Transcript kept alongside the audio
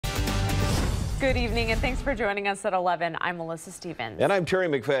Good evening and thanks for joining us at 11. I'm Melissa Stevens. And I'm Terry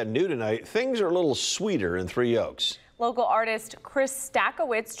McFadden. New tonight, things are a little sweeter in Three Oaks. Local artist Chris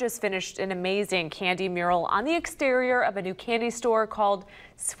Stakowitz just finished an amazing candy mural on the exterior of a new candy store called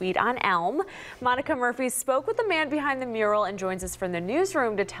Sweet on Elm. Monica Murphy spoke with the man behind the mural and joins us from the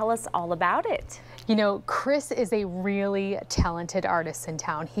newsroom to tell us all about it. You know, Chris is a really talented artist in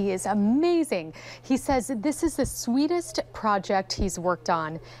town. He is amazing. He says this is the sweetest project he's worked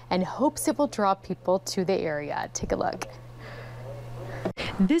on and hopes it will draw people to the area. Take a look.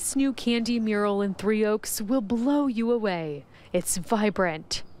 This new candy mural in Three Oaks will blow you away. It's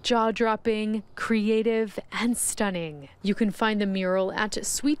vibrant, jaw-dropping, creative, and stunning. You can find the mural at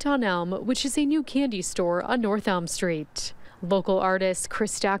Sweet on Elm, which is a new candy store on North Elm Street. Local artist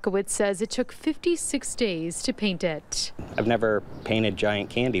Chris Stakowitz says it took 56 days to paint it. I've never painted giant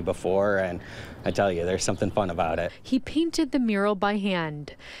candy before, and I tell you, there's something fun about it. He painted the mural by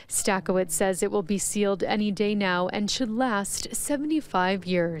hand. Stakowitz says it will be sealed any day now and should last 75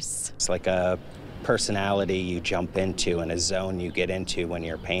 years. It's like a personality you jump into and a zone you get into when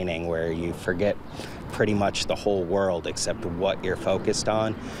you're painting where you forget pretty much the whole world except what you're focused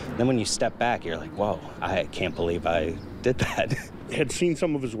on. Then when you step back, you're like, whoa, I can't believe I did that. Had seen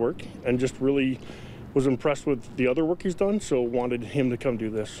some of his work and just really was impressed with the other work he's done, so wanted him to come do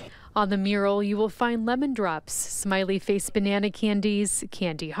this. On the mural, you will find lemon drops, smiley face banana candies,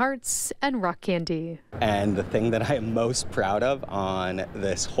 candy hearts, and rock candy. And the thing that I am most proud of on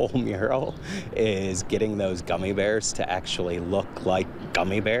this whole mural is getting those gummy bears to actually look like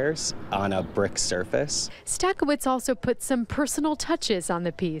gummy bears on a brick surface. Stakowitz also put some personal touches on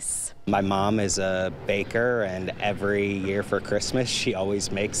the piece. My mom is a baker, and every year for Christmas, she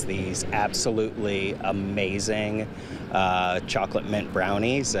always makes these absolutely amazing chocolate mint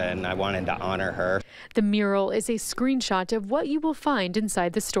brownies, and I wanted to honor her. The mural is a screenshot of what you will find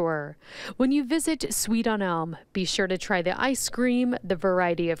inside the store. When you visit Sweet on Elm, be sure to try the ice cream, the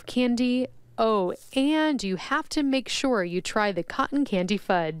variety of candy. Oh, and you have to make sure you try the cotton candy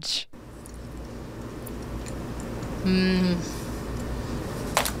fudge.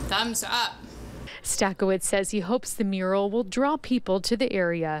 Thumbs up. Stakowitz says he hopes the mural will draw people to the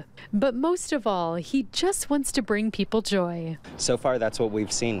area. But most of all, he just wants to bring people joy. So far, that's what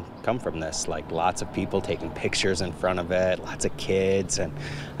we've seen come from this. Like lots of people taking pictures in front of it, lots of kids, and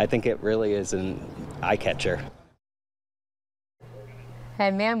I think it really is an eye-catcher.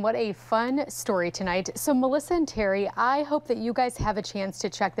 And man, what a fun story tonight. So Melissa and Terry, I hope that you guys have a chance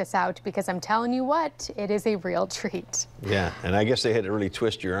to check this out because I'm telling you what, it is a real treat. Yeah, and I guess they had to really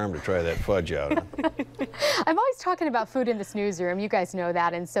twist your arm to try that fudge out. I'm always talking about food in this newsroom. You guys know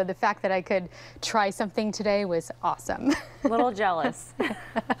that. And so the fact that I could try something today was awesome. A little jealous.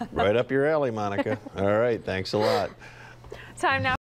 Right up your alley, Monica. All right, thanks a lot. Time now.